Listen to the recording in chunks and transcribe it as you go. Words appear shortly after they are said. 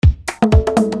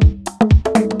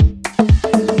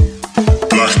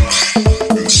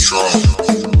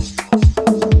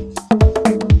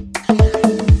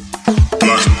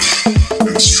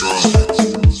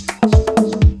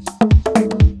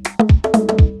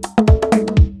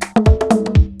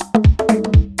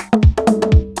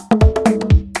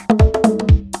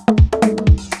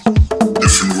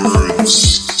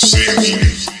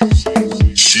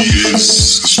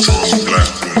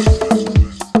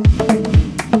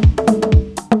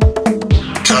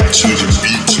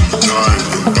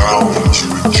bound, you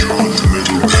endured the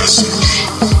middle passage.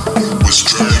 Was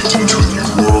dragged into a new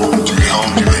world, you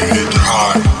held your head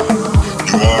high.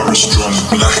 You are a strong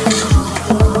black.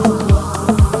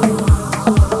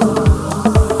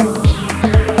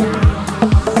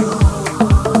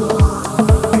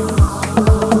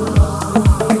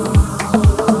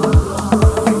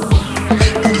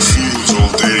 In the fields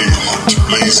all day, hot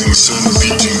blazing sun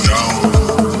beating down.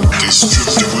 They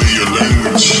stripped away your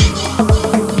language.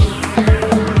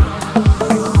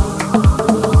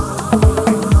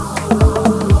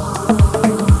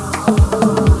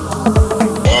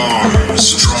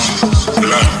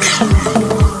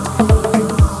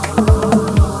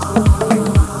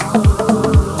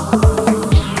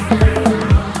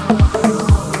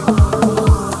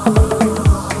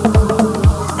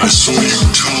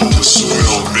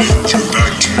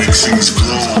 Things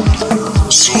grow.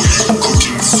 Saw you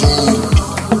cooking food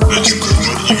that you could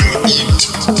not even eat.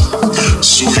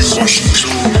 Saw you washing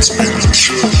clothes, mending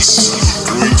shirts,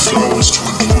 growing flowers to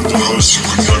adorn the house you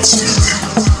could not sleep in.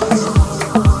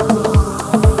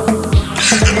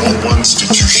 And not once did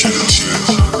you shed a tear.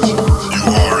 You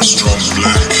are a strong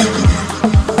black.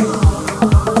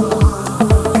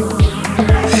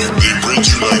 They bred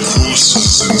you like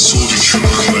horses and sold your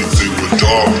children like they were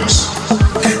dogs.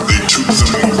 They took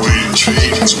them away in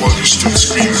chains while you stood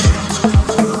screaming.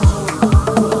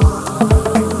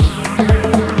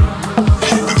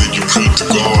 And then you prayed to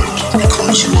God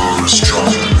because you are a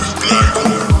strong black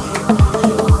woman.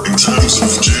 In times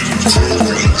of Jim Crow,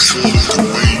 you shouldered the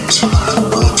weight,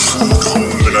 brought food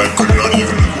home that I could not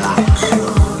even work.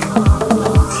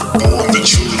 Born the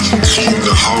children, cleaned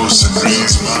the house and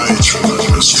raised my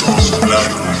children, a strong black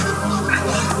woman.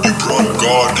 You brought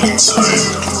God inside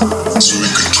so we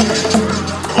could talk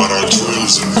about our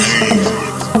toils and pain.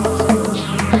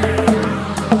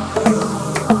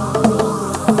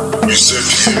 You set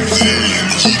him there and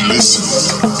he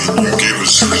listened, and you gave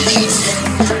us relief.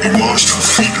 We marched for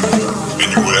freedom, and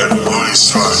you were at my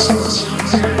side.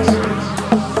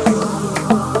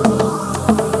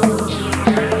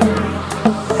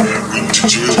 Went to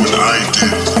jail when I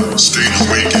did, stayed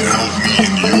awake and held me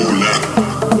in your lap.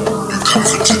 You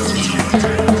comforted me.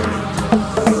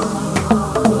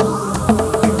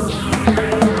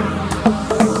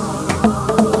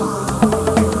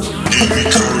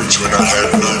 When I had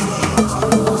none,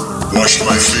 washed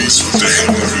my face with the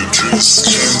hem of your dress,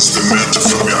 cleansed the matter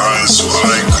from your eyes so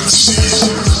I could see.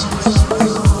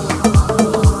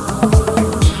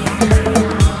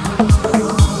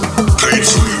 Prayed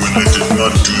for me when I did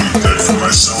not do that for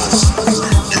myself.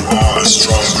 You are a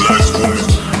strong black woman.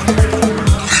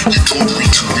 You taught me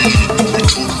to read, you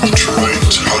taught me to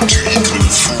write, how to eat with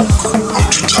a fork, how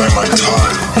to tie my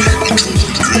tie. You taught me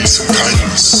grace and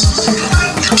kindness.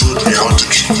 You taught me how to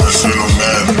treat my fellow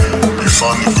man. You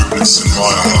found the goodness in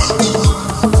my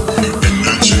heart.